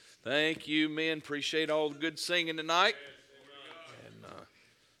Thank you, men. Appreciate all the good singing tonight. And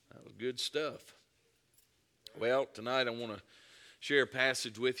that was good stuff. Well, tonight I want to share a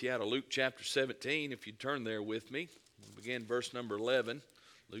passage with you out of Luke chapter 17. If you turn there with me, we'll begin verse number 11,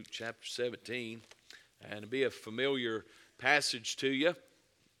 Luke chapter 17. And it'll be a familiar passage to you.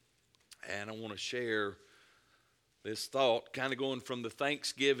 And I want to share this thought, kind of going from the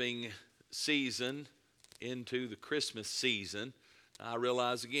Thanksgiving season into the Christmas season. I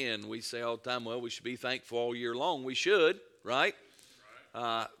realize, again, we say all the time, well, we should be thankful all year long. We should, right?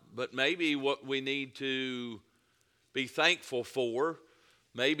 But maybe what we need to be thankful for,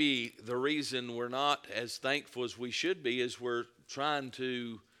 maybe the reason we're not as thankful as we should be is we're trying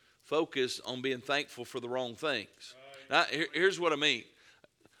to focus on being thankful for the wrong things. Now, here's what I mean.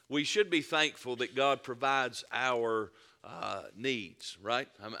 We should be thankful that God provides our needs, right?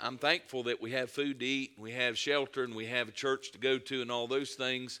 I'm thankful that we have food to eat, we have shelter, and we have a church to go to and all those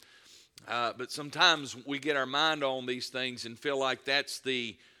things. But sometimes we get our mind on these things and feel like that's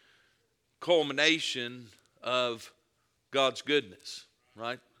the culmination of God's goodness,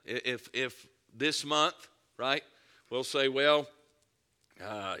 right? If this month, right, we'll say, well,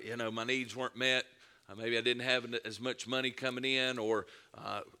 my needs weren't met. Maybe I didn't have as much money coming in, or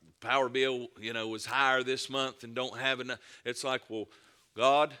power bill, was higher this month and don't have enough. It's like, well,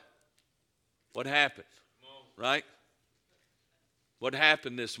 God, what happened, right? What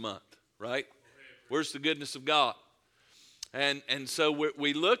happened this month, right? Where's the goodness of God? And so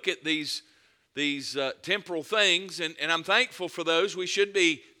we look at these temporal things, and I'm thankful for those. We should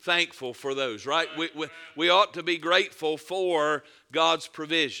be thankful for those, right? We ought to be grateful for God's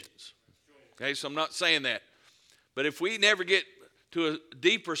provisions. Okay, so I'm not saying that. But if we never get to a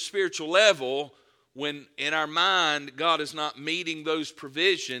deeper spiritual level, when in our mind God is not meeting those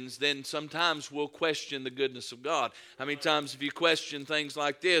provisions, then sometimes we'll question the goodness of God. How many times have you questioned things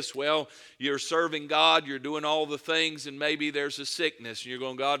like this? Well, you're serving God, you're doing all the things, and maybe there's a sickness, and you're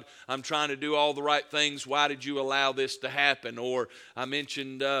going, God, I'm trying to do all the right things. Why did you allow this to happen? Or I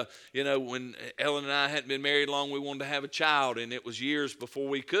mentioned, when Ellen and I hadn't been married long, we wanted to have a child, and it was years before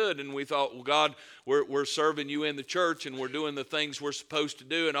we could, and we thought, well, God, we're serving you in the church, and we're doing the things we're supposed to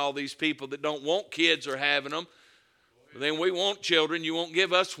do, and all these people that don't want kids are having them. But then we want children. You won't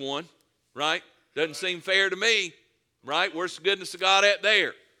give us one, right? Doesn't seem fair to me, right? Where's the goodness of God at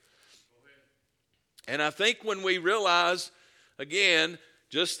there? And I think when we realize, again,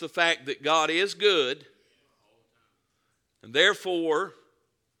 just the fact that God is good, and therefore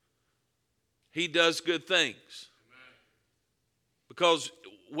He does good things. Because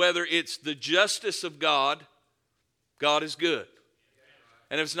whether it's the justice of God, God is good.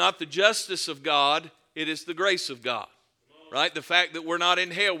 And if it's not the justice of God, it is the grace of God. Right? The fact that we're not in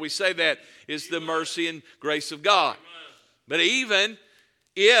hell, we say that is the mercy and grace of God. But even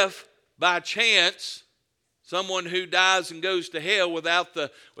if by chance someone who dies and goes to hell without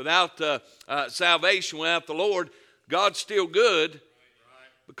salvation, without the Lord, God's still good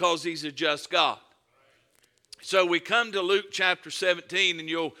because He's a just God. So we come to Luke chapter 17, and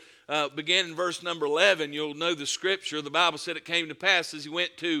you'll begin in verse number 11. You'll know the scripture. The Bible said it came to pass as He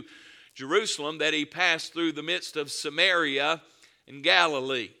went to Jerusalem that He passed through the midst of Samaria and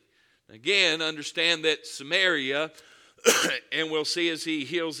Galilee. Again, understand that Samaria, and we'll see as He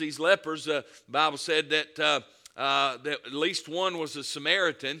heals these lepers, the Bible said that at least one was a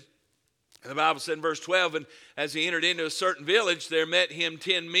Samaritan. The Bible said in verse 12, and as He entered into a certain village, there met Him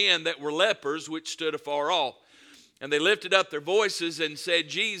 10 men that were lepers, which stood afar off. And they lifted up their voices and said,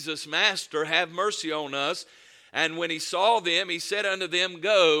 Jesus, Master, have mercy on us. And when He saw them, He said unto them,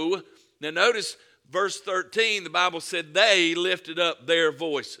 Go. Now notice verse 13, the Bible said they lifted up their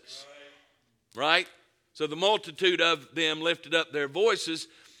voices. Right? So the multitude of them lifted up their voices.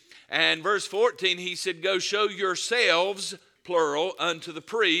 And verse 14, He said, Go show yourselves, plural, unto the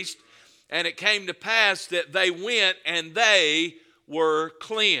priest. And it came to pass that they went and they were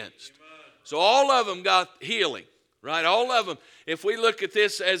cleansed. So all of them got healing. Right? All of them, if we look at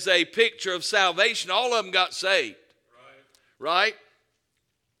this as a picture of salvation, all of them got saved. Right?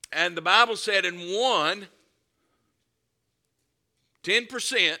 And the Bible said in one,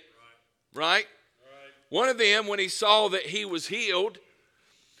 10%, right? One of them, when he saw that he was healed,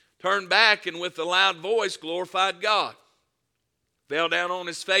 turned back and with a loud voice glorified God. Fell down on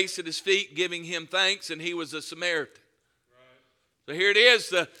his face at His feet, giving Him thanks, and he was a Samaritan. So here it is,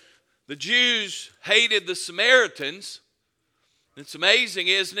 the Jews hated the Samaritans. It's amazing,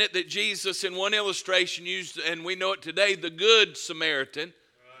 isn't it, that Jesus in one illustration used, and we know it today, the good Samaritan.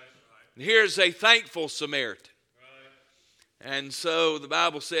 And here's a thankful Samaritan. And so the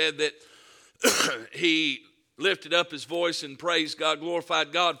Bible said that he lifted up his voice and praised God,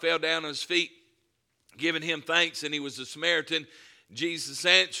 glorified God, fell down on his feet, giving him thanks, and he was a Samaritan. Jesus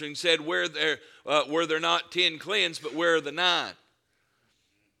answering said, were there not 10 cleansed, but where are the 9?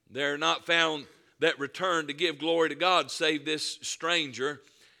 There are not found that return to give glory to God, save this stranger.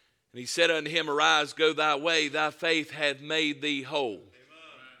 And he said unto him, arise, go thy way, thy faith hath made thee whole.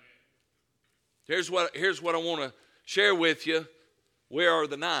 Here's what I want to share with you. Where are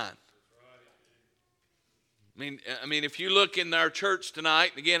the 9? I mean, if you look in our church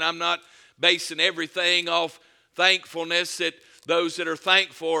tonight, again, I'm not basing everything off thankfulness that those that are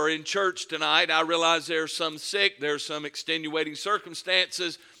thankful are in church tonight. I realize there are some sick, there are some extenuating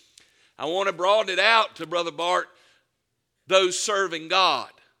circumstances. I want to broaden it out to Brother Bart, those serving God.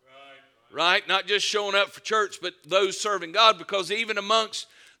 Right? Not just showing up for church, but those serving God, because even amongst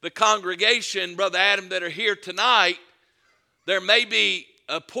the congregation, Brother Adam, that are here tonight, there may be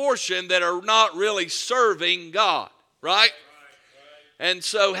a portion that are not really serving God, right? And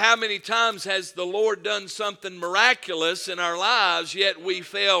so how many times has the Lord done something miraculous in our lives, yet we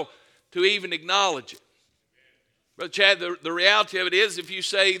fail to even acknowledge it? Brother Chad, the reality of it is, if you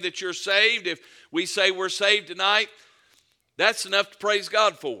say that you're saved, if we say we're saved tonight, that's enough to praise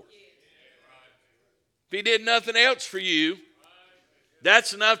God for. If he did nothing else for you,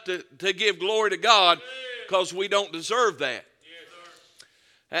 that's enough to give glory to God, because we don't deserve that.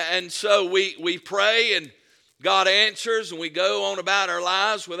 And so we pray and God answers, and we go on about our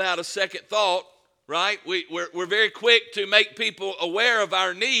lives without a second thought, right? We're very quick to make people aware of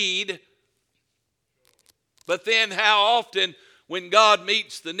our need, but then how often when God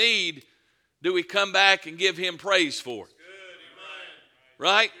meets the need do we come back and give him praise for it?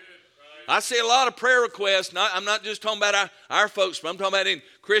 Right? I see a lot of prayer requests. I'm not just talking about our folks, but I'm talking about in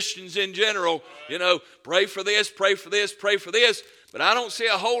Christians in general. You know, pray for this, pray for this, pray for this. But I don't see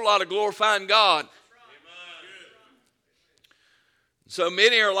a whole lot of glorifying God. So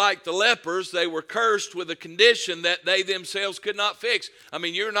many are like the lepers. They were cursed with a condition that they themselves could not fix. I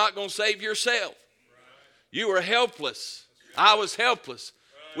mean, you're not going to save yourself. You were helpless. I was helpless.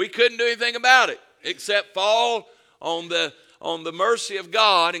 We couldn't do anything about it except fall on the mercy of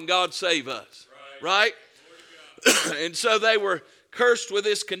God, and God save us. Right? And so they were cursed with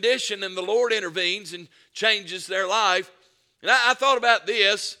this condition, and the Lord intervenes and changes their life. And I thought about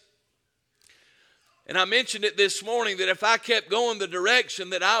this, and I mentioned it this morning, that if I kept going the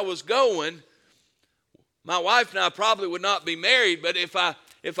direction that I was going, my wife and I probably would not be married. But if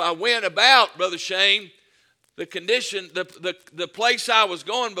I went about, Brother Shane, the condition, the place I was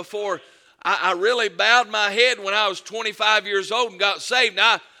going before, I really bowed my head when I was 25 years old and got saved.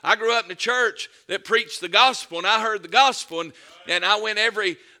 Now, I grew up in a church that preached the gospel, and I heard the gospel, and I went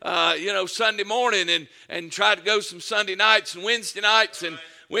every Sunday morning and tried to go some Sunday nights and Wednesday nights, and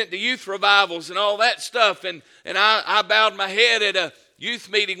went to youth revivals and all that stuff. And I bowed my head at a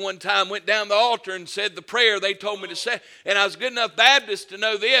youth meeting one time, went down the altar and said the prayer they told me to say. And I was good enough Baptist to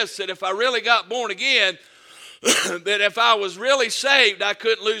know this, that if I really got born again, that if I was really saved, I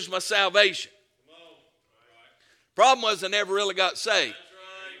couldn't lose my salvation. Problem was, I never really got saved.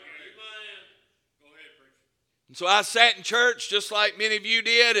 And so I sat in church just like many of you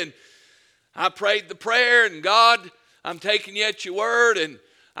did, and I prayed the prayer, and God, I'm taking you at your word. And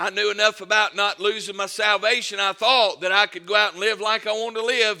I knew enough about not losing my salvation. I thought that I could go out and live like I wanted to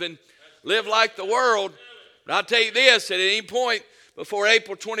live and live like the world. But I'll tell you this, at any point before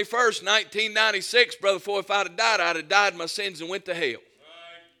April 21st, 1996, Brother Foy, if I'd have died in my sins and went to hell.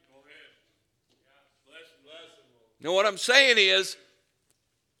 Now what I'm saying is,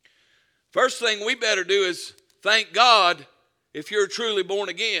 first thing we better do is thank God if you're truly born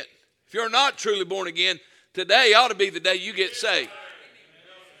again. If you're not truly born again, today ought to be the day you get saved.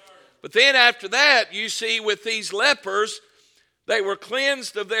 But then after that, you see with these lepers, they were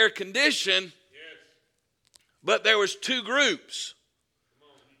cleansed of their condition, but there was two groups.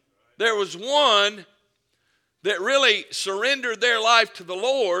 There was one that really surrendered their life to the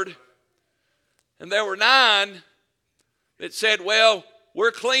Lord, and there were 9 that said, well, we're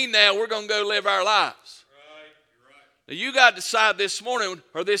clean now, we're going to go live our lives. Now you got to decide this morning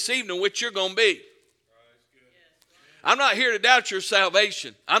or this evening which you're going to be. I'm not here to doubt your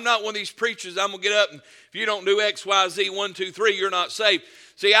salvation. I'm not one of these preachers, I'm going to get up and if you don't do X, Y, Z, 1, 2, 3, you're not saved.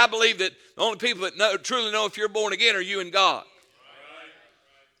 See, I believe that the only people that truly know if you're born again are you and God.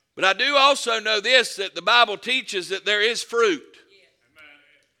 But I do also know this, that the Bible teaches that there is fruit.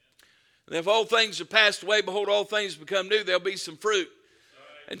 And if old things are passed away, behold, all things become new, there'll be some fruit.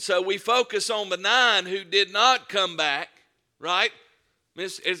 And so we focus on the 9 who did not come back, right?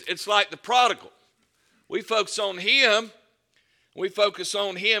 It's like the prodigal. We focus on him. We focus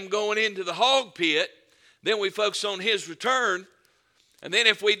on him going into the hog pit. then we focus on his return. And then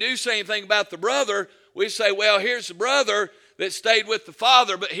if we do say anything about the brother, we say, well, here's the brother that stayed with the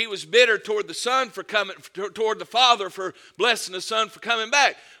father, but he was bitter toward the son for coming, toward the father for blessing the son for coming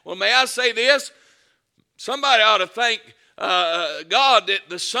back. Well, may I say this? Somebody ought to thank God that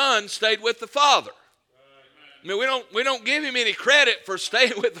the son stayed with the father. I mean, we don't give him any credit for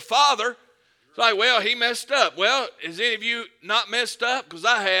staying with the father. It's like, well, he messed up. Well, has any of you not messed up? Because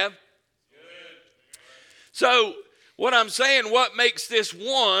I have. So what I'm saying, what makes this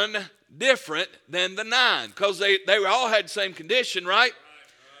one different than the 9? Because they all had the same condition, right?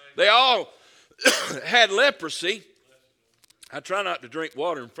 They all had leprosy. I try not to drink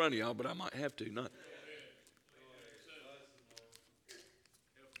water in front of y'all, but I might have to. Not.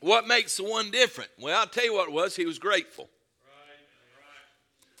 What makes the one different? Well, I'll tell you what it was. He was grateful.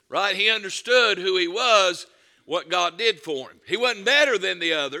 Right? He understood who he was, what God did for him. He wasn't better than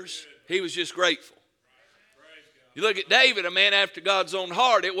the others. He was just grateful. You look at David, a man after God's own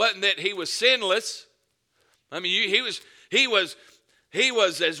heart. It wasn't that he was sinless. I mean, he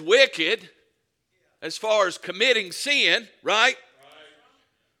was as wicked as far as committing sin, right?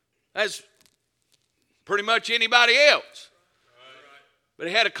 As pretty much anybody else. But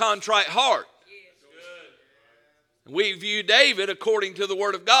he had a contrite heart. We view David, according to the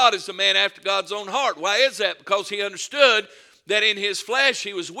Word of God, as a man after God's own heart. Why is that? Because he understood that in his flesh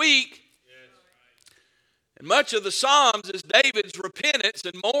he was weak. And much of the Psalms is David's repentance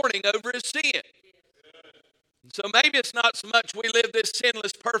and mourning over his sin. So maybe it's not so much we live this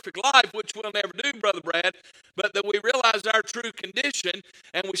sinless, perfect life, which we'll never do, Brother Brad, but that we realize our true condition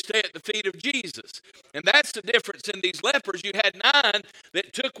and we stay at the feet of Jesus. And that's the difference in these lepers. You had 9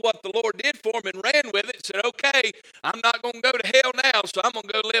 that took what the Lord did for them and ran with it and said, okay, I'm not going to go to hell now, so I'm going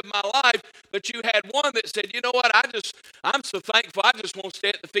to go live my life. But you had one that said, you know what, I'm so thankful, I just want to stay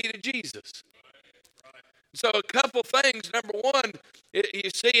at the feet of Jesus. So a couple things. Number one, you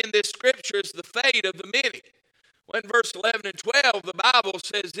see in this scripture is the fate of the many. Well, in verse 11 and 12, the Bible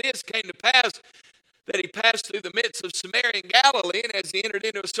says this came to pass that he passed through the midst of Samaria and Galilee, and as he entered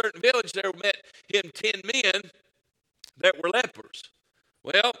into a certain village, there met him 10 men that were lepers.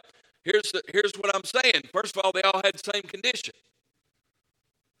 Well, here's what I'm saying. First of all, they all had the same condition.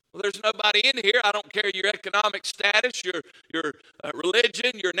 Well, there's nobody in here. I don't care your economic status, your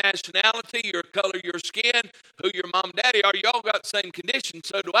religion, your nationality, your color, your skin, who your mom and daddy are. You all got the same condition.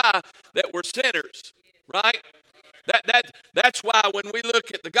 So do I. That we're sinners, right? That's why when we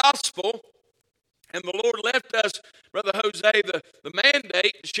look at the gospel, and the Lord left us, Brother Jose, the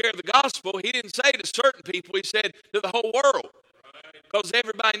mandate to share the gospel, he didn't say to certain people, he said to the whole world, because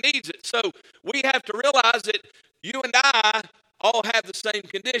everybody needs it. So we have to realize that you and I all have the same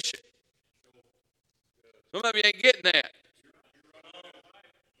condition. Some of you ain't getting that.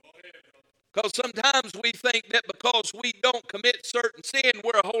 Because sometimes we think that because we don't commit certain sin,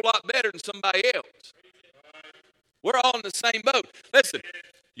 we're a whole lot better than somebody else. We're all in the same boat. Listen,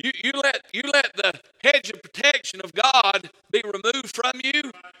 you let the hedge of protection of God be removed from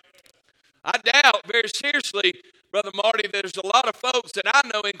you. I doubt very seriously, Brother Marty, there's a lot of folks that I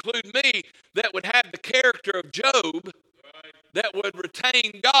know, including me, that would have the character of Job, that would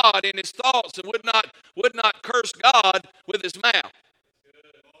retain God in his thoughts and would not curse God with his mouth.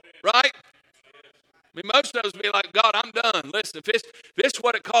 Right? I mean, most of us be like, God, I'm done. Listen, if it's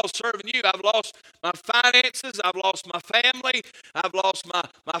what it calls serving you, I've lost my finances, I've lost my family, I've lost my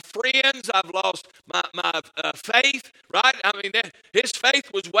friends, I've lost my faith, right? I mean, his faith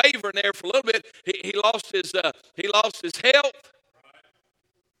was wavering there for a little bit. He lost his health.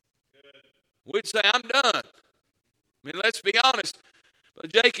 We'd say, I'm done. I mean, let's be honest.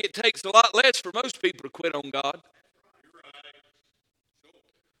 But Jake, it takes a lot less for most people to quit on God.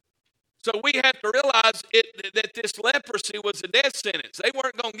 So we have to realize that this leprosy was a death sentence. They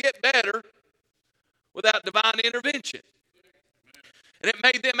weren't going to get better without divine intervention. And it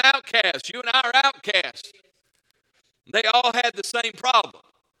made them outcasts. You and I are outcasts. They all had the same problem.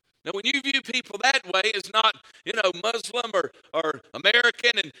 Now, when you view people that way as not, Muslim or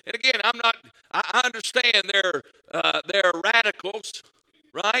American, and again, I understand they're radicals,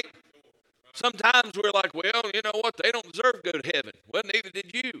 right? Sometimes we're like, well, you know what? They don't deserve to go to heaven. Well, neither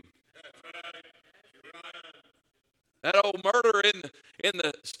did you. That old murderer in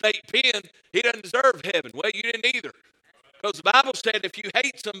the state pen, he doesn't deserve heaven. Well, you didn't either. Because the Bible said if you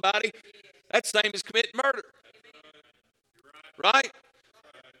hate somebody, that's the same as committing murder. Right?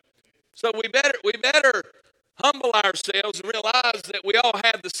 So we better humble ourselves and realize that we all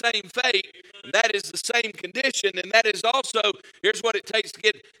have the same fate, and that is the same condition, and that is also, here's what it takes to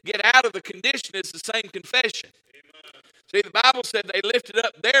get out of the condition, is the same confession. See, the Bible said they lifted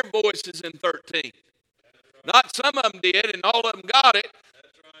up their voices in 13. Not some of them did, and all of them got it.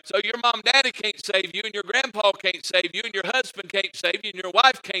 So your mom and daddy can't save you, and your grandpa can't save you, and your husband can't save you, and your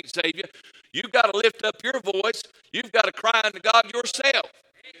wife can't save you. You've got to lift up your voice. You've got to cry unto God yourself.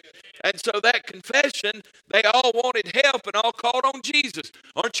 And so that confession, they all wanted help and all called on Jesus.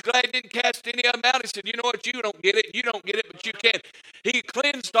 Aren't you glad he didn't cast any of them out? He said, you know what, you don't get it, but you can. He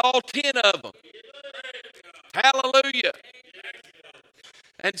cleansed all 10 of them. Hallelujah.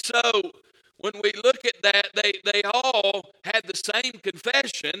 And so when we look at that, they all had the same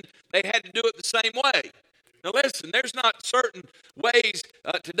confession. They had to do it the same way. Now listen, there's not certain ways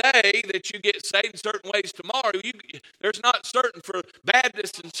today that you get saved and certain ways tomorrow. There's not certain for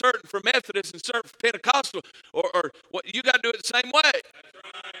Baptists and certain for Methodists and certain for Pentecostal. Or what you got to do it the same way.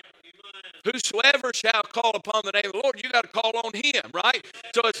 Whosoever shall call upon the name of the Lord, you got to call on him, right?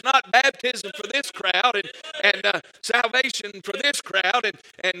 So it's not baptism for this crowd and salvation for this crowd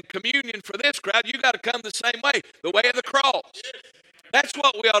and communion for this crowd. You got to come the same way, the way of the cross. That's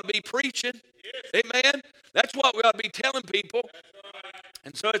what we ought to be preaching. Amen. That's what we ought to be telling people.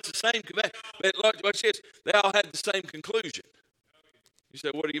 And so it's the same. But watch this. They all had the same conclusion. You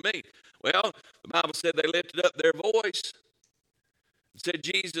say, what do you mean? Well, the Bible said they lifted up their voice and said,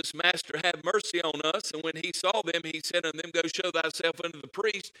 Jesus, Master, have mercy on us. And when he saw them, he said unto them, go show thyself unto the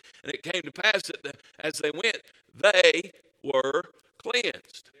priest. And it came to pass that as they went, they were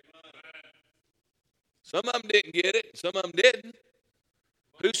cleansed. Some of them didn't get it. Some of them didn't.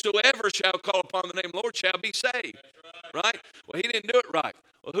 Whosoever shall call upon the name of the Lord shall be saved. Right? Well, he didn't do it right.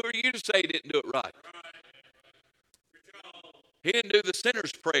 Well, who are you to say he didn't do it right? He didn't do the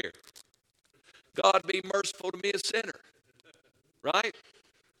sinner's prayer. God be merciful to me, a sinner. Right?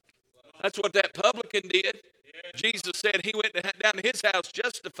 That's what that publican did. Jesus said he went down to his house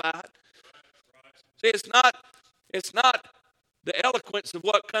justified. See, it's not the eloquence of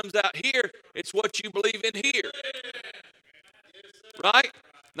what comes out here. It's what you believe in here. Right?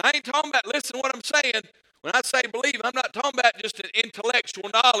 Now, I ain't talking about, listen to what I'm saying. When I say believe, I'm not talking about just an intellectual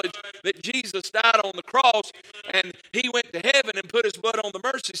knowledge that Jesus died on the cross and he went to heaven and put his blood on the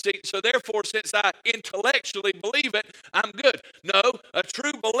mercy seat. So therefore, since I intellectually believe it, I'm good. No, a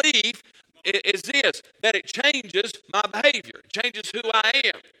true belief is this, that it changes my behavior. It changes who I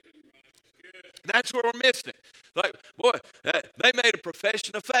am. That's where we're missing it. Like, boy, they made a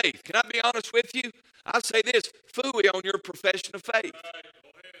profession of faith. Can I be honest with you? I say this, phooey on your profession of faith.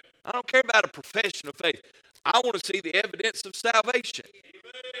 I don't care about a profession of faith. I want to see the evidence of salvation.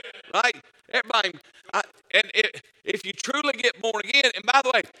 Right? Everybody, if you truly get born again, and by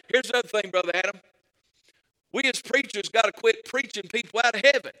the way, here's the other thing, Brother Adam. We as preachers got to quit preaching people out of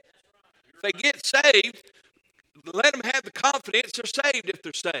heaven. If they get saved, let them have the confidence they're saved if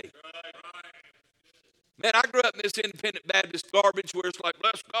they're saved. Man, I grew up in this independent Baptist garbage where it's like,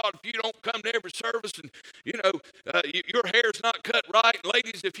 bless God, if you don't come to every service and, your hair's not cut right, and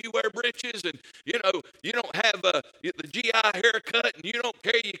ladies, if you wear breeches and, you don't have the GI haircut and you don't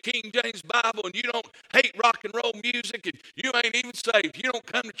carry your King James Bible and you don't hate rock and roll music and you ain't even saved. You don't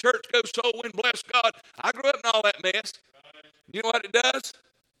come to church, go soul win, bless God. I grew up in all that mess. You know what it does?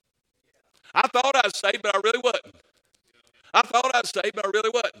 I thought I was saved, but I really wasn't. I thought I was saved, but I really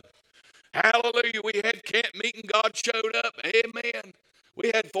wasn't. Hallelujah. We had camp meeting. God showed up. Amen.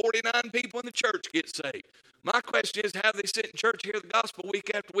 We had 49 people in the church get saved. My question is, how do they sit in church, hear the gospel week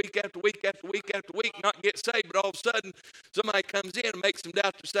after week after week after week after week, not get saved, but all of a sudden somebody comes in and makes them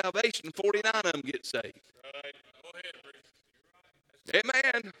doubt their salvation, and 49 of them get saved. Right. Go ahead.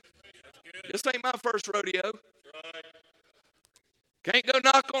 Amen. This ain't my first rodeo. Right. Can't go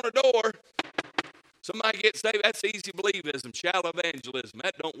knock on a door. Somebody gets saved. That's easy believism, shallow evangelism.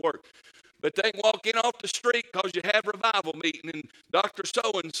 That don't work. But they can walk in off the street because you have revival meeting and Dr.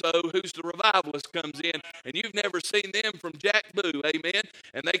 So-and-so, who's the revivalist, comes in and you've never seen them from Jack Boo, amen?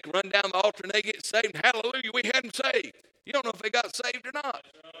 And they can run down the altar and they get saved. Hallelujah, we had them saved. You don't know if they got saved or not.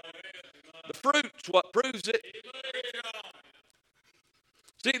 The fruit's what proves it.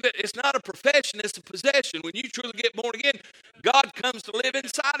 See, that it's not a profession, it's a possession. When you truly get born again, God comes to live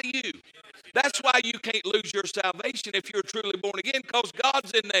inside of you. That's why you can't lose your salvation if you're truly born again, because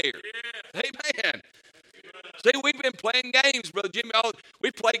God's in there. Amen. See, we've been playing games, Brother Jimmy. We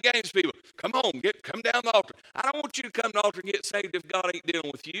play games, people. Come on, come down the altar. I don't want you to come to the altar and get saved if God ain't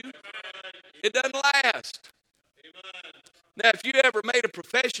dealing with you. It doesn't last. Now, if you ever made a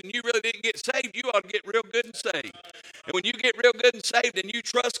profession you really didn't get saved, you ought to get real good and saved. And when you get real good and saved and you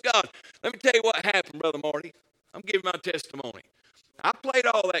trust God, let me tell you what happened, Brother Marty. I'm giving my testimony. I played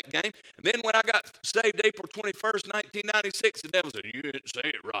all that game, and then when I got saved April 21st, 1996, the devil said, you didn't say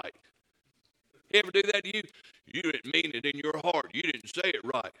it right. You ever do that to you? You didn't mean it in your heart. You didn't say it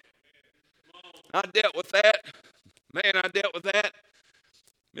right. I dealt with that. Man, I dealt with that.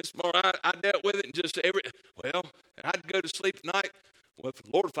 Miss Moore, I dealt with it and just and I'd go to sleep at night. Well,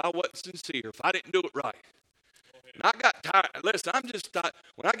 Lord, if I wasn't sincere, if I didn't do it right. And I got tired. Listen, I'm just tired.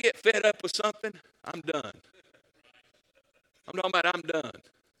 When I get fed up with something, I'm done. I'm talking about I'm done.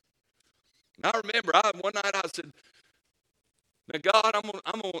 And I remember one night I said, now God,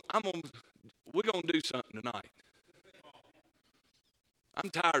 we're gonna do something tonight. I'm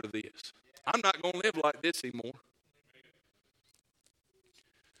tired of this. I'm not gonna live like this anymore.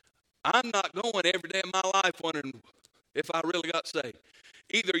 I'm not going every day of my life wondering if I really got saved.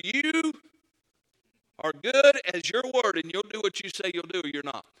 Either you are good as your word and you'll do what you say you'll do, or you're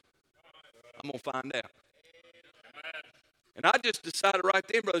not. I'm going to find out. And I just decided right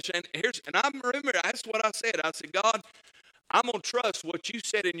then, Brother Shane, and I remember that's what I said. I said, God, I'm going to trust what you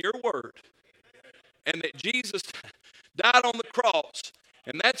said in your word. And that Jesus died on the cross.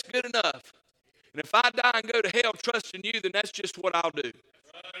 And that's good enough. And if I die and go to hell trusting you, then that's just what I'll do.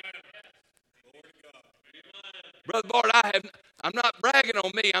 Brother Bart, I'm not bragging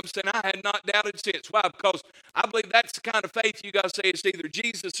on me. I'm saying I had not doubted since. Why? Because I believe that's the kind of faith you got to say it's either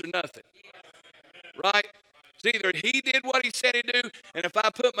Jesus or nothing. Right? It's either he did what he said he'd do, and if I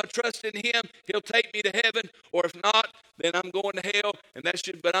put my trust in him, he'll take me to heaven, or if not, then I'm going to hell, and that's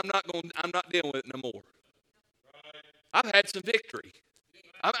just, but I'm not dealing with it no more. I've had some victory.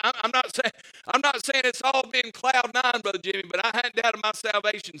 I'm not saying it's all been cloud nine, Brother Jimmy, but I hadn't doubted my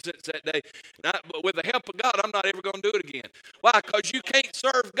salvation since that day. But with the help of God, I'm not ever going to do it again. Why? Because you can't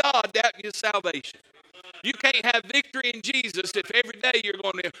serve God doubting your salvation. You can't have victory in Jesus if every day you're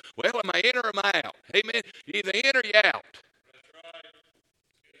going to, well, am I in or am I out? Amen. You're either in or you're out.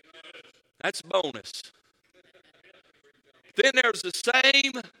 That's bonus. Then there's the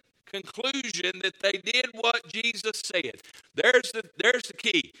same conclusion that they did what Jesus said. There's the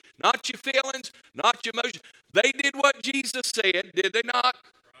key. Not your feelings, not your emotions. They did what Jesus said, did they not?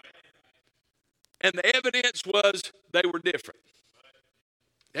 And the evidence was they were different.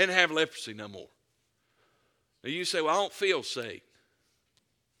 They didn't have leprosy no more. Now you say, well, I don't feel saved.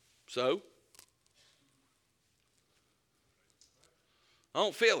 So? I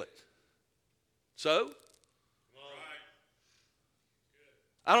don't feel it. So?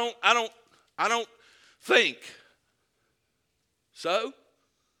 I don't think. So?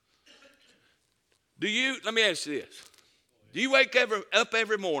 Let me ask you this. Do you wake up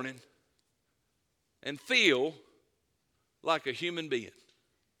every morning and feel like a human being?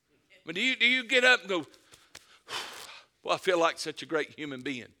 I mean, do you get up and go, well, I feel like such a great human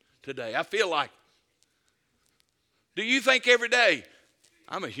being today. I feel like. Do you think every day,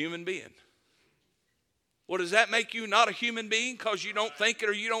 I'm a human being? Well, does that make you not a human being because you don't think it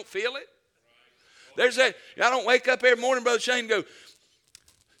or you don't feel it? There's that. I don't wake up every morning, Brother Shane, and go,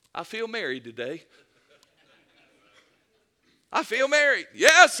 I feel married today. I feel married.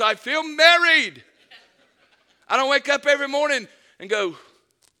 Yes, I feel married. I don't wake up every morning and go,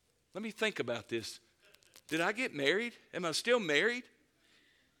 let me think about this. Did I get married? Am I still married?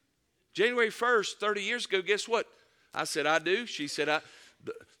 January 1st, 30 years ago, guess what? I said, I do. She said,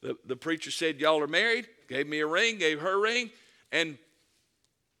 the preacher said, y'all are married. Gave me a ring, gave her a ring. And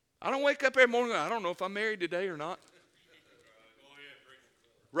I don't wake up every morning and go, I don't know if I'm married today or not.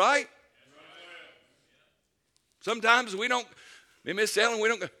 Right? Sometimes we don't, me and Miss Ellen, we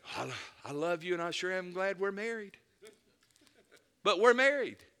don't go, I love you and I sure am glad we're married. But we're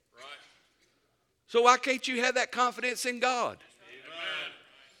married. So why can't you have that confidence in God? Amen.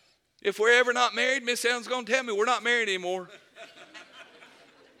 If we're ever not married, Miss Ellen's going to tell me we're not married anymore.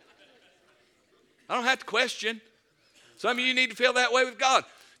 I don't have to question. Some of you need to feel that way with God.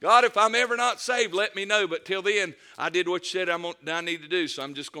 God, if I'm ever not saved, let me know. But till then, I did what you said I need to do. So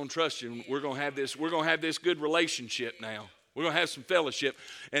I'm just going to trust you. And we're going to have this good relationship now. We're going to have some fellowship,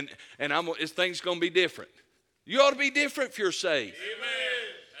 and things going to be different. You ought to be different if you're saved. Amen.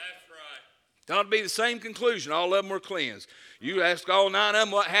 It ought to be the same conclusion. All of them were cleansed. You ask all 9 of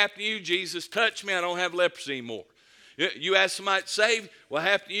them, what happened to you? Jesus touched me. I don't have leprosy anymore. You ask somebody that's saved, what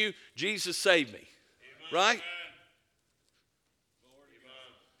happened to you? Jesus saved me. Amen. Right? Amen.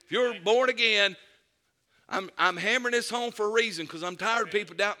 If you're born again, I'm hammering this home for a reason because I'm tired of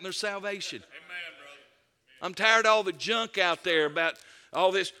people doubting their salvation. Amen, brother. I'm tired of all the junk out there about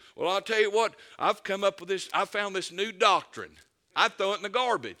all this. Well, I'll tell you what. I've come up with this. I found this new doctrine. I throw it in the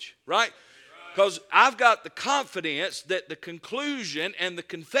garbage, right? Because I've got the confidence that the conclusion and the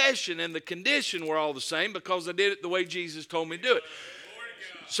confession and the condition were all the same because I did it the way Jesus told me to do it.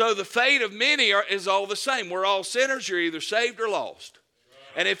 So the fate of many is all the same. We're all sinners. You're either saved or lost.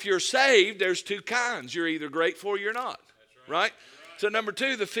 And if you're saved, there's 2 kinds. You're either grateful or you're not. Right? So number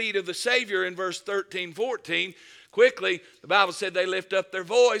 2, the feet of the Savior in verse 13, 14. Quickly, the Bible said they lift up their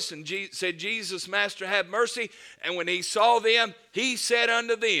voice and said, Jesus, Master, have mercy. And when he saw them, he said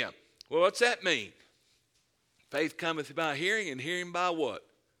unto them. Well, what's that mean? Faith cometh by hearing, and hearing by what?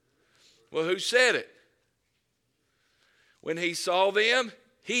 Well, who said it? When he saw them,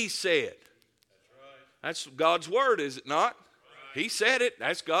 he said. That's God's word, is it not? He said it.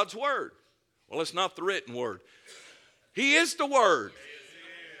 That's God's word. Well, it's not the written word. He is the word.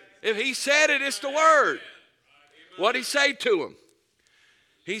 If he said it, it's the word. What'd he say to them?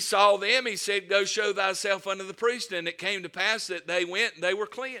 He saw them. He said, go show thyself unto the priest. And it came to pass that they went and they were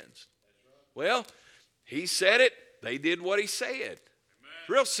cleansed. Well, he said it. They did what he said. It's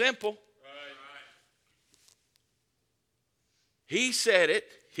real simple. He said it,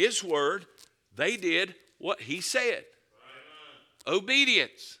 his word. They did what he said.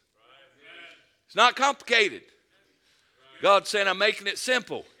 Obedience. It's not complicated. God said, I'm making it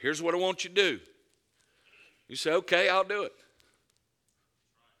simple. Here's what I want you to do. You say, okay, I'll do it.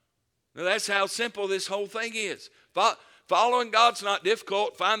 Now, that's how simple this whole thing is. Following God's not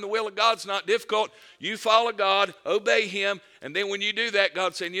difficult. Find the will of God's not difficult. You follow God, obey him, and then when you do that,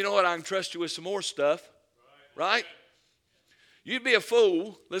 God's saying, you know what, I can trust you with some more stuff. Right? You'd be a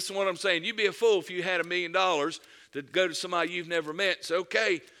fool. Listen to what I'm saying. You'd be a fool if you had $1 million to go to somebody you've never met. Say,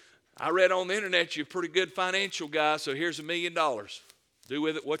 okay, I read on the internet you're a pretty good financial guy, so here's $1 million. Do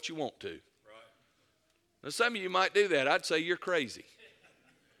with it what you want to. Right. Now, some of you might do that. I'd say you're crazy.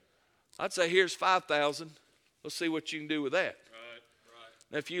 I'd say here's $5,000. Let's see what you can do with that.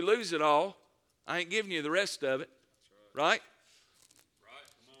 Right. Now, if you lose it all, I ain't giving you the rest of it. Right?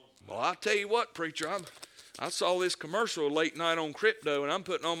 Right? Well, I'll tell you what, preacher, I saw this commercial late night on crypto, and I'm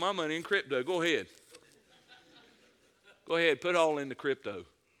putting all my money in crypto. Go ahead. Go ahead, put all into crypto.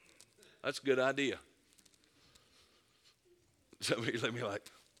 That's a good idea. Somebody let me like,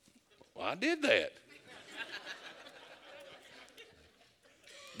 well, I did that.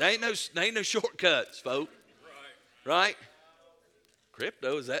 There ain't no shortcuts, folks. Right?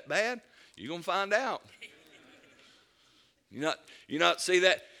 Crypto, is that bad? You're going to find out. You not see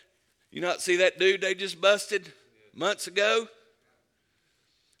that? You not see that dude they just busted months ago?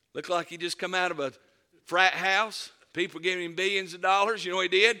 Looked like he just come out of a frat house. People giving him billions of dollars. You know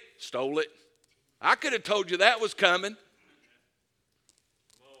what he did? Stole it. I could have told you that was coming.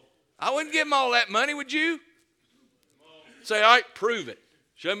 I wouldn't give him all that money, would you? Say, all right, prove it.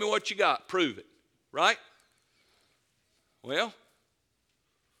 Show me what you got. Prove it. Right? Well,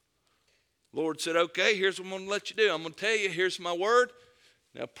 Lord said, okay, here's what I'm going to let you do. I'm going to tell you, here's my word.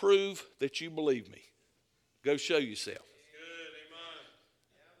 Now prove that you believe me. Go show yourself.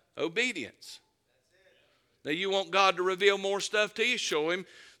 Good, obedience. Now you want God to reveal more stuff to you? Show him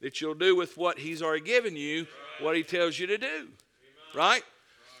that you'll do with what he's already given you what he tells you to do. Right?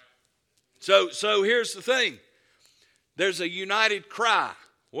 So here's the thing. There's a united cry.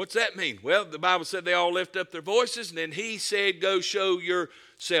 What's that mean? Well, the Bible said they all lift up their voices, and then he said, go show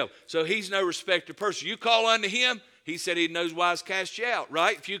yourself. So he's no respecter of person. You call unto him, he said he knows why he's cast you out,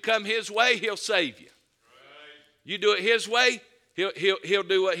 right? If you come his way, he'll save you. Right. You do it his way, he'll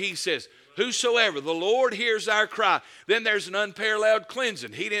do what he says. Whosoever, the Lord hears our cry. Then there's an unparalleled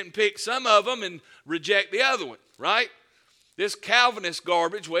cleansing. He didn't pick some of them and reject the other one, right? This Calvinist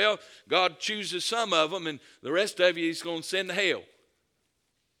garbage, well, God chooses some of them, and the rest of you he's going to send to hell.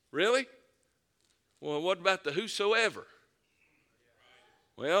 Really? Well, what about the whosoever?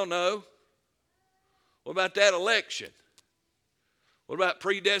 Well, no. What about that election? What about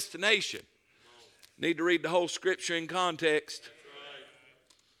predestination? Need to read the whole scripture in context.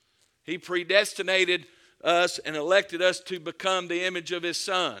 He predestinated us and elected us to become the image of his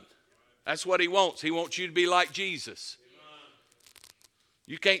son. That's what he wants. He wants you to be like Jesus.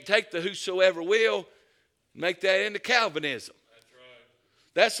 You can't take the whosoever will and make that into Calvinism.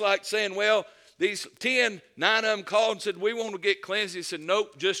 That's like saying, well, these 9 of them called and said, we want to get cleansed. He said,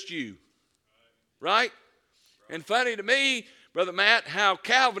 nope, just you. Right? And funny to me, Brother Matt, how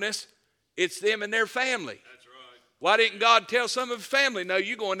Calvinists, it's them and their family. That's right. Why didn't God tell some of his family, no,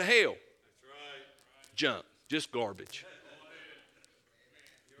 you're going to hell? That's right. Junk. Just garbage.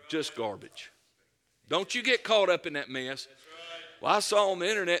 Just garbage. Don't you get caught up in that mess. Well, I saw on the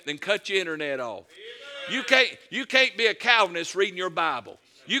internet, then cut your internet off. You can't be a Calvinist reading your Bible.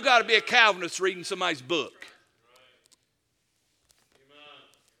 You got to be a Calvinist reading somebody's book.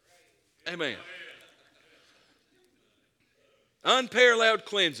 Amen. Unparalleled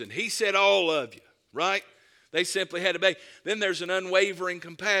cleansing. He said all of you, right? They simply had to obey. Then there's an unwavering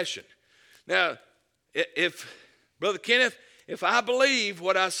compassion. Now, if, Brother Kenneth, if I believe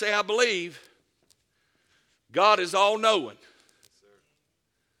what I say I believe, God is all-knowing.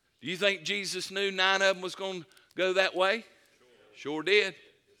 Do you think Jesus knew 9 of them was going to go that way? Sure did.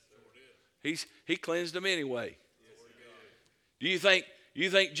 He cleansed them anyway. Do you think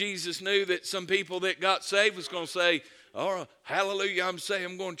Jesus knew that some people that got saved was going to say, "Oh, hallelujah, I'm saved,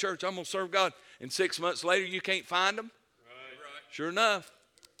 I'm going to church, I'm going to serve God," and 6 months later you can't find them? Right. Sure enough.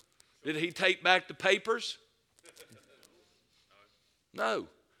 Did he take back the papers? No.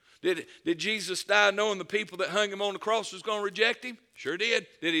 Did Jesus die knowing the people that hung him on the cross was going to reject him? Sure did.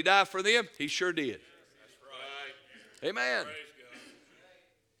 Did he die for them? He sure did. That's right. Amen.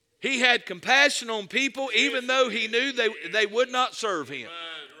 He had compassion on people even though he knew they would not serve him.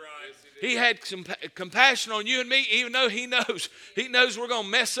 He had compassion on you and me even though he knows we're going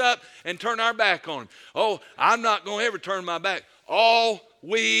to mess up and turn our back on him. Oh, I'm not going to ever turn my back. All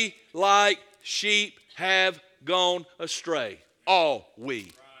we like sheep have gone astray. All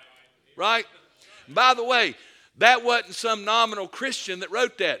we. Right? By the way, that wasn't some nominal Christian that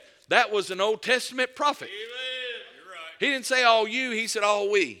wrote that. That was an Old Testament prophet. He didn't say all you, he said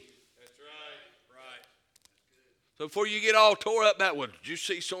all we. That's right. So before you get all tore up about, well, did you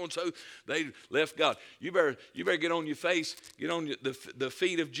see so-and-so? They left God. You better get on your face, get on the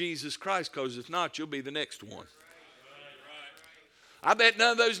feet of Jesus Christ, because if not, you'll be the next one. I bet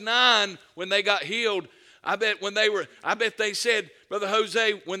none of those 9, when they got healed, I bet they said, Brother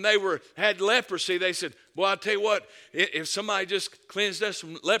Jose, when they had leprosy, they said, "Boy, I'll tell you what, if somebody just cleansed us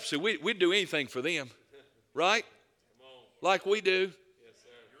from leprosy, we'd do anything for them." Right? Like we do. Yes, sir.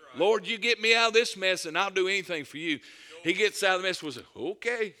 Right. Lord, you get me out of this mess and I'll do anything for you. He gets out of the mess and says,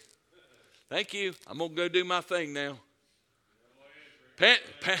 "Okay, thank you. I'm going to go do my thing now."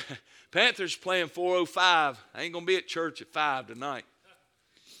 Panthers playing 4:05. I ain't going to be at church at 5 tonight.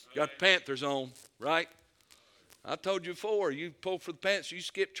 Got the Panthers on, right? I told you before, you pull for the Panthers, you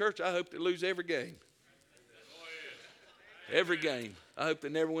skip church, I hope they lose every game. Every game. I hope they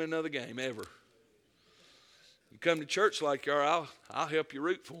never win another game, ever. You come to church like you are, I'll help you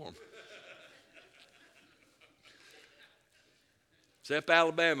root for them. Except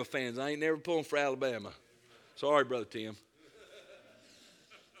Alabama fans. I ain't never pulling for Alabama. Sorry, Brother Tim.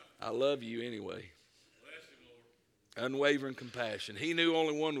 I love you anyway. Unwavering compassion. He knew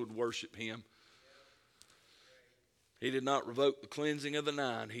only one would worship him. He did not revoke the cleansing of the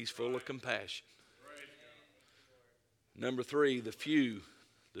 9. He's full of compassion. Number 3, the few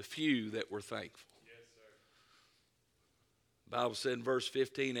that were thankful. The Bible said in verse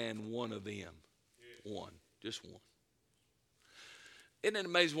 15, and one of them. One. Just one. Isn't it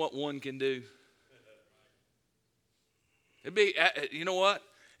amazing what one can do? You know what?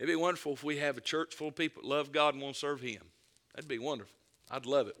 It'd be wonderful if we have a church full of people that love God and want to serve him. That'd be wonderful. I'd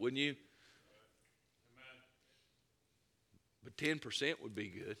love it, wouldn't you? But 10% would be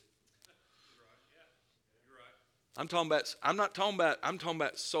good. I'm talking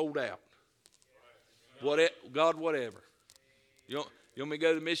about sold out. God, whatever. You want me to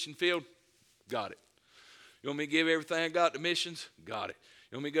go to the mission field? Got it. You want me to give everything I got to missions? Got it.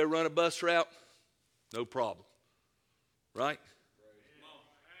 You want me to go run a bus route? No problem. Right?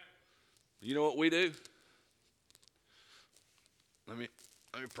 You know what we do? Let me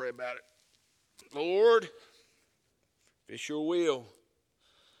pray about it. Lord, if it's your will,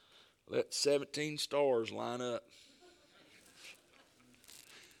 let 17 stars line up.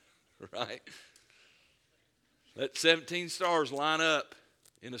 Right? Let 17 stars line up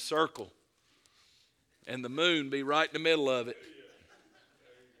in a circle and the moon be right in the middle of it.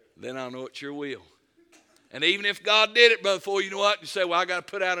 Then I'll know it's your will. And even if God did it, Brother Foy, you know what? You say, well, I got to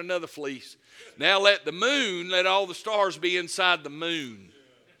put out another fleece. Now let all the stars be inside the moon.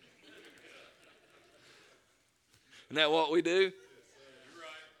 Isn't that what we do?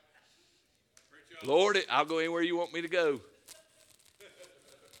 Lord, I'll go anywhere you want me to go.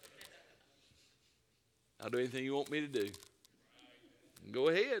 I'll do anything you want me to do. Go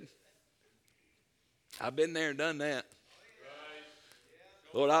ahead. I've been there and done that.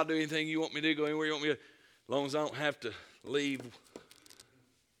 Lord, I'll do anything you want me to do. Go anywhere you want me to. As long as I don't have to leave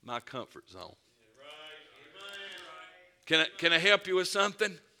my comfort zone. Can I help you with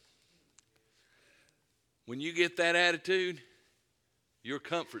something? When you get that attitude, your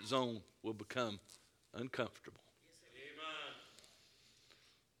comfort zone will become uncomfortable.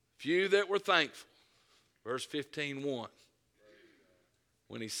 Few that were thankful. Verse 15:1.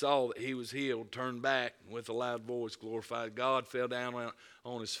 When he saw that he was healed, turned back, and with a loud voice glorified God, fell down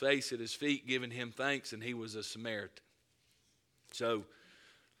on his face at his feet, giving him thanks, and he was a Samaritan. So,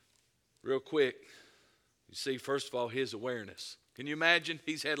 real quick, you see, first of all, his awareness. Can you imagine?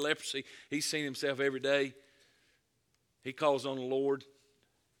 He's had leprosy. He's seen himself every day. He calls on the Lord.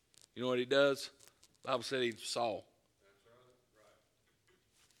 You know what he does? The Bible said he saw.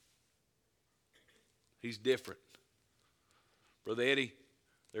 He's different. Brother Eddie,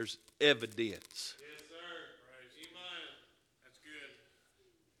 there's evidence. Yes, sir. Praise Amen. That's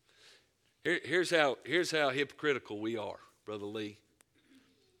good. Here's how hypocritical we are, Brother Lee.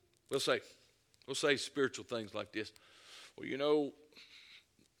 We'll say spiritual things like this. Well, you know,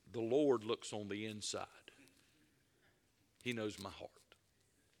 the Lord looks on the inside. He knows my heart.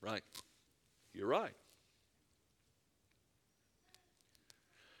 Right? You're right.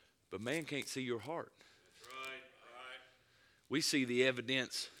 But man can't see your heart. That's right. Right. We see the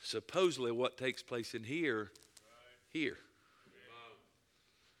evidence, supposedly, what takes place in here. Here.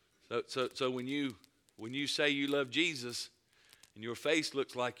 So when you say you love Jesus and your face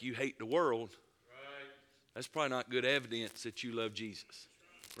looks like you hate the world, that's probably not good evidence that you love Jesus.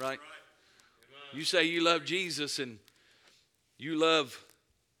 Right? You say you love Jesus and you love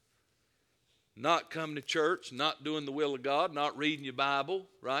not coming to church, not doing the will of God, not reading your Bible,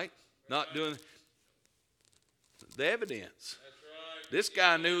 right? Not doing the evidence. That's right. This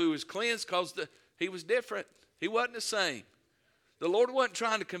guy knew he was cleansed because he was different. He wasn't the same. The Lord wasn't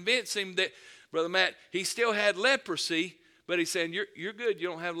trying to convince him that, Brother Matt, he still had leprosy, but he's saying, you're good, you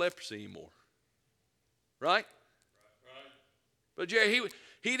don't have leprosy anymore. Right? But Jerry,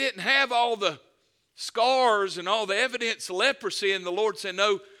 he didn't have all the scars and all the evidence of leprosy, and the Lord said,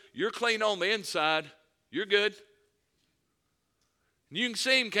 no, you're clean on the inside. You're good. And you can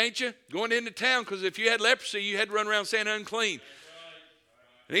see him, can't you? Going into town, because if you had leprosy, you had to run around saying unclean.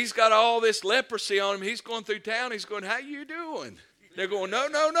 And he's got all this leprosy on him. He's going through town. He's going, how you doing? They're going,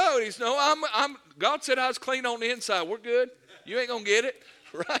 no. He's no, I'm God said I was clean on the inside. We're good. You ain't going to get it.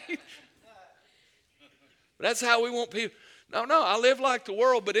 Right? That's how we want people. No, I live like the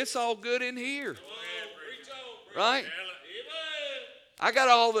world, but it's all good in here. Right? I got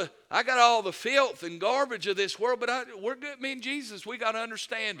all the filth and garbage of this world, but we're good. Me and Jesus, we got to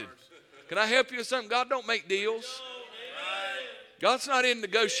understand it. Can I help you with something? God don't make deals. God's not in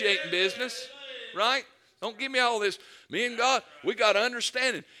negotiating business. Right? Don't give me all this. Me and God, we got to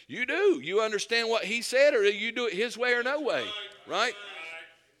understand it. You do. You understand what he said, or you do it his way or no way. Right?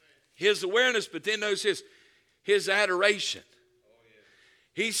 His awareness, but then knows his adoration.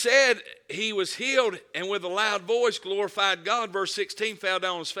 He said he was healed and with a loud voice glorified God. Verse 16, fell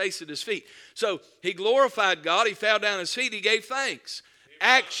down on his face at his feet. So he glorified God. He fell down at his feet. He gave thanks.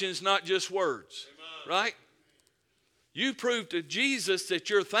 Actions, not just words. Right? You prove to Jesus that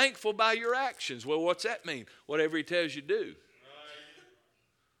you're thankful by your actions. Well, what's that mean? Whatever he tells you to do.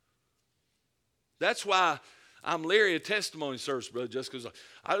 That's why I'm leery of testimony service, brother, just because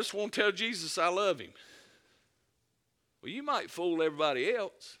I just want to tell Jesus I love him. Well, you might fool everybody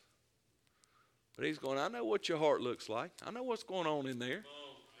else. But he's going, I know what your heart looks like. I know what's going on in there.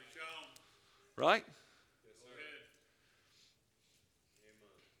 Right?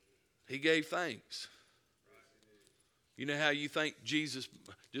 He gave thanks. You know how you think Jesus,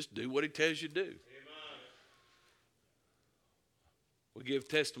 just do what he tells you to do. We give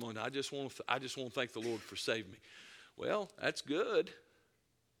testimony. I just want to thank the Lord for saving me. Well, that's good.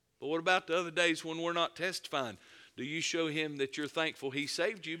 But what about the other days when we're not testifying? Do you show him that you're thankful he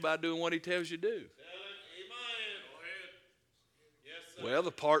saved you by doing what he tells you to do? Well,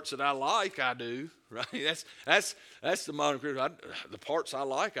 the parts that I like, I do. Right? That's the modern Christian. The parts I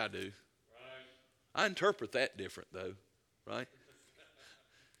like, I do. I interpret that different, though. Right?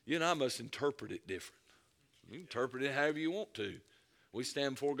 You and I must interpret it different. You interpret it however you want to. We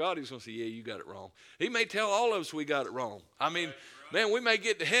stand before God, he's going to say, yeah, you got it wrong. He may tell all of us we got it wrong. I mean, man, we may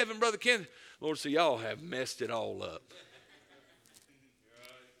get to heaven, Brother Ken. Lord, say, y'all have messed it all up.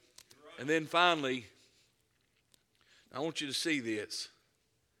 And then finally, I want you to see this.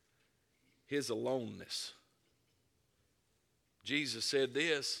 His aloneness. Jesus said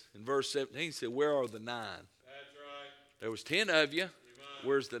this in verse 17. He said, where are the 9? That's right. There was 10 of you.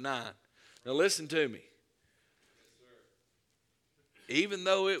 Where's the 9? Now listen to me. Even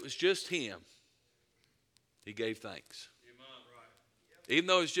though it was just him, he gave thanks. Even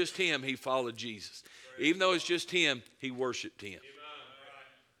though it's just him, he followed Jesus. Even though it's just him, he worshiped him.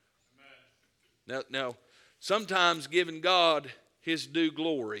 Now, sometimes giving God his due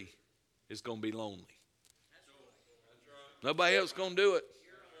glory is going to be lonely. Nobody else going to do it.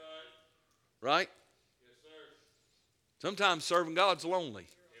 Right? Sometimes serving God's lonely.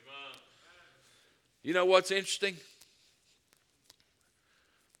 You know what's interesting?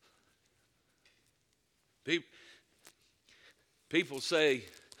 People say,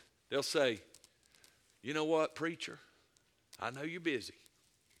 they'll say, you know what, preacher? I know you're busy.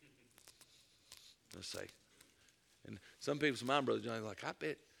 They'll say, and some people say, my brother Johnny's like, I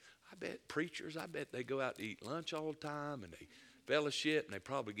bet preachers, I bet they go out to eat lunch all the time and they fellowship and they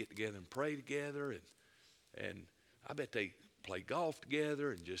probably get together and pray together. And And I bet they play golf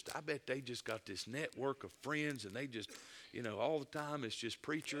together, and I bet they just got this network of friends, and they just, all the time it's just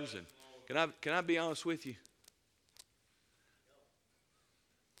preachers. And can I be honest with you?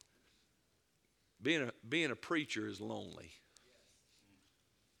 Being a preacher is lonely.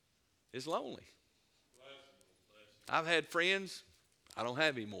 It's lonely. I've had friends I don't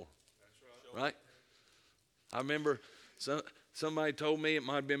have anymore. Right? I remember somebody told me, it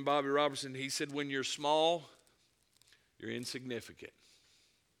might have been Bobby Robertson, he said, when you're small, you're insignificant.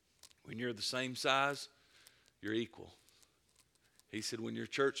 When you're the same size, you're equal. He said, when your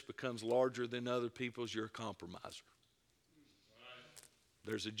church becomes larger than other people's, you're a compromiser.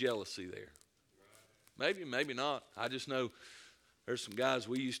 There's a jealousy there. Maybe, maybe not. I just know there's some guys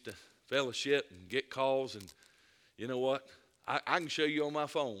we used to fellowship and get calls, and you know what? I can show you on my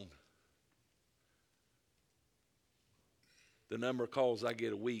phone the number of calls I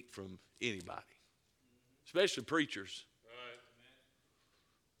get a week from anybody, especially preachers.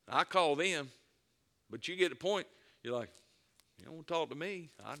 Right. I call them, but you get the point. You're like, you don't want to talk to me.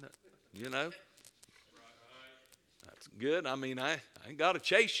 That's good. I mean, I ain't got to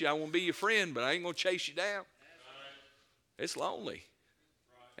chase you. I want to be your friend, but I ain't going to chase you down. Right. It's lonely.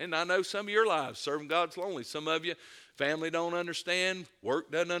 Right. And I know some of your lives serving God's lonely. Some of you, family don't understand,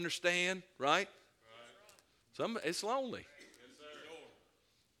 work doesn't understand, right? It's lonely.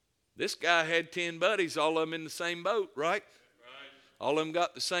 This guy had 10 buddies, all of them in the same boat, right? All of them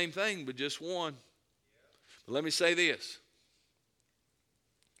got the same thing, but just one. But let me say this.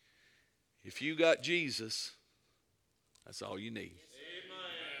 If you got Jesus, that's all you need.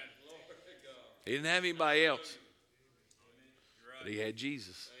 He didn't have anybody else, but he had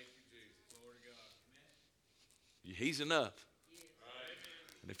Jesus. He's enough.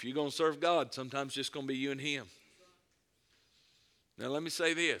 And if you're going to serve God, sometimes it's just going to be you and him. Now let me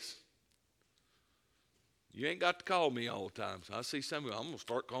say this. You ain't got to call me all the time. So I see some of you, I'm going to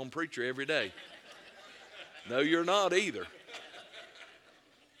start calling preacher every day. No, you're not either.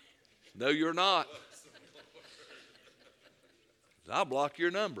 No, you're not. I'll block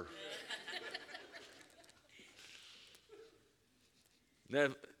your number. Now,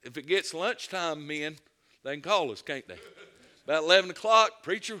 if it gets lunchtime, men, they can call us, can't they? About 11 o'clock,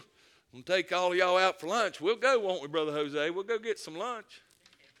 preacher, we'll take all of y'all out for lunch. We'll go, won't we, Brother Jose? We'll go get some lunch.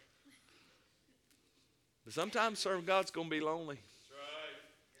 But sometimes serving God's going to be lonely.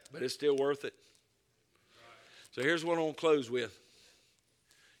 But it's still worth it. So here's what I'm going to close with.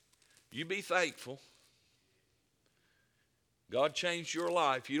 You be thankful. God changed your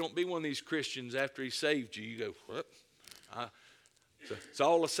life. You don't be one of these Christians after he saved you. You go, what? It's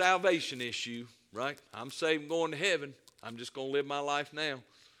all a salvation issue, right? I'm saved and going to heaven. I'm just going to live my life now.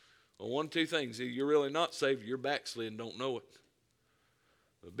 Well, one of two things. Either you're really not saved or you're backslidden and don't know it.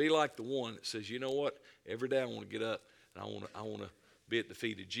 But be like the one that says, you know what? Every day I want to get up and I want to be at the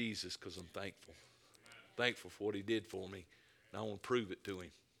feet of Jesus because I'm thankful. Thankful for what he did for me. And I want to prove it to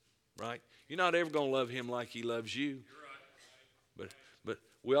him. Right? You're not ever going to love him like he loves you. But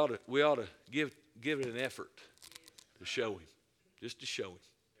we ought to give it an effort to show him. Just to show him.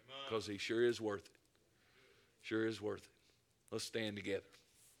 Because he sure is worth it. Sure is worth it. Let's stand together.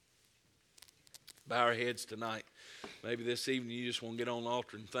 Bow our heads tonight. Maybe this evening you just want to get on the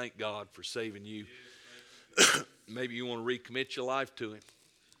altar and thank God for saving you. Maybe you want to recommit your life to him.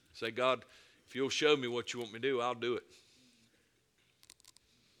 Say, God, if you'll show me what you want me to do, I'll do it.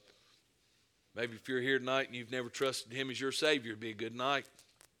 Maybe if you're here tonight and you've never trusted him as your Savior, it'd be a good night.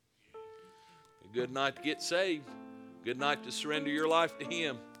 A good night to get saved. A good night to surrender your life to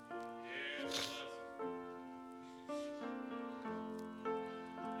him. Amen.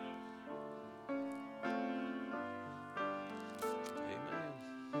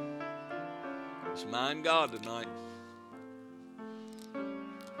 Just mind God tonight.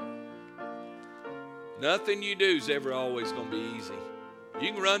 Nothing you do is ever always going to be easy.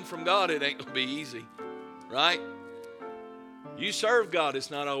 You can run from God, it ain't going to be easy. Right? You serve God,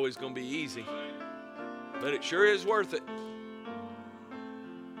 it's not always going to be easy. But it sure is worth it.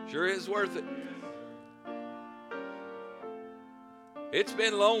 Sure is worth it. It's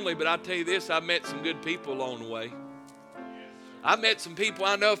been lonely, but I tell you this, I've met some good people along the way. I've met some people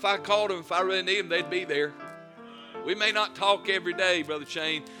I know if I called them, if I really need them, they'd be there. We may not talk every day, Brother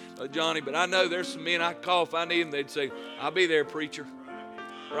Shane, Brother Johnny, but I know there's some men I call if I need them, they'd say, I'll be there, preacher.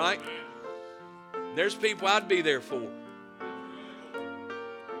 Right? There's people I'd be there for.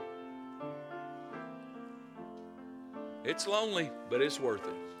 It's lonely, but it's worth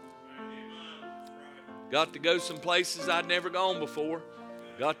it. Got to go some places I'd never gone before.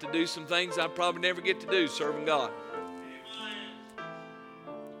 Got to do some things I probably never get to do serving God.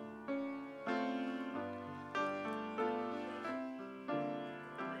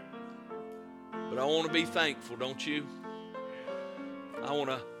 But I want to be thankful, don't you? I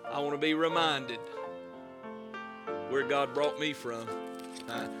want to be reminded where God brought me from.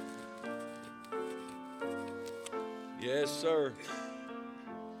 Yes, sir.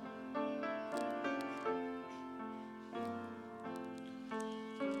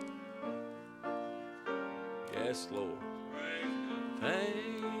 Yes, Lord.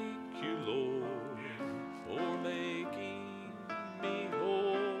 Thank you, Lord, for making me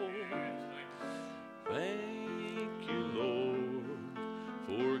whole. Thank you, Lord,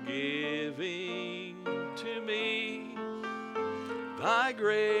 for giving to me thy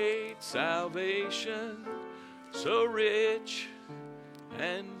great salvation, so rich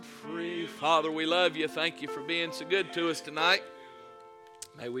and free. Father, we love you. Thank you for being so good to us tonight.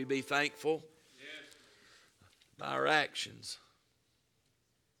 May we be thankful by our actions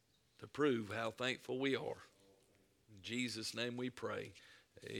to prove how thankful we are. In Jesus' name we pray.